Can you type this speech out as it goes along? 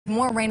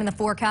More rain in the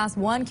forecast.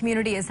 One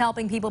community is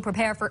helping people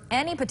prepare for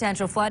any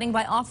potential flooding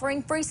by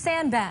offering free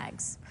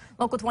sandbags.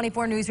 Local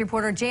 24 News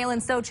reporter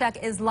Jalen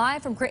Sochek is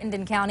live from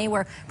Crittenden County,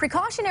 where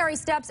precautionary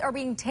steps are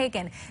being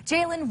taken.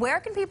 Jalen, where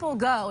can people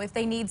go if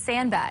they need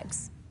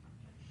sandbags?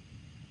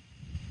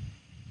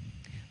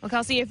 Well,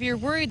 Kelsey, if you're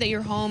worried that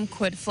your home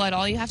could flood,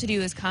 all you have to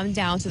do is come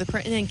down to the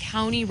Crittenden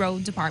County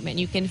Road Department.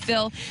 You can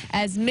fill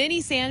as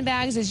many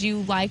sandbags as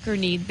you like or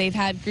need. They've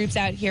had groups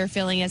out here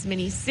filling as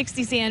many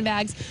 60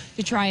 sandbags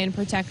to try and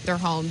protect their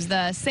homes.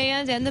 The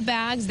sand and the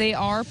bags, they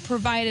are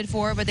provided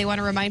for, but they want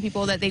to remind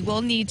people that they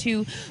will need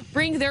to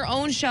bring their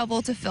own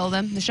shovel to fill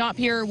them. The shop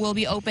here will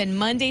be open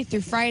Monday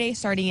through Friday,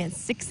 starting at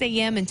 6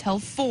 a.m. until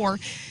 4.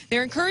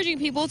 They're encouraging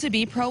people to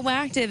be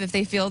proactive if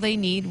they feel they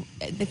need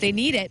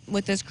it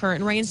with this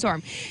current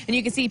rainstorm. And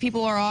you can see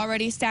people are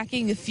already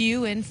stacking a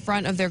few in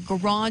front of their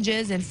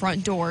garages and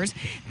front doors.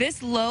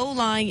 This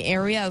low-lying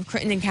area of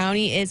Crittenden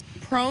County is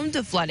prone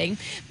to flooding,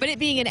 but it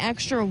being an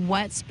extra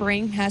wet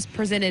spring has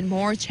presented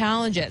more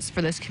challenges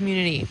for this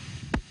community.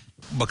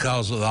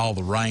 Because of all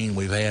the rain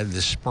we've had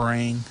this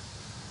spring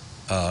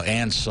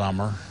and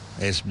summer,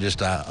 it's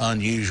just an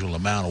unusual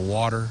amount of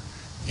water,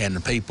 and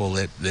the people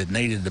that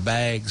needed the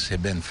bags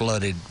have been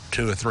flooded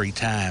 2 or 3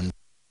 times.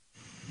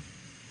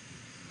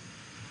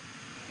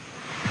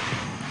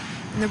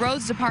 And the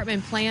roads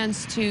department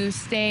plans to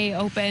stay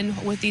open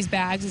with these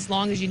bags as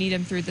long as you need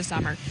them through the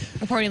summer.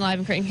 Reporting live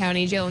in Crittenden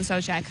County, Jalen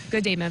Sochek.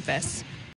 Good day, Memphis.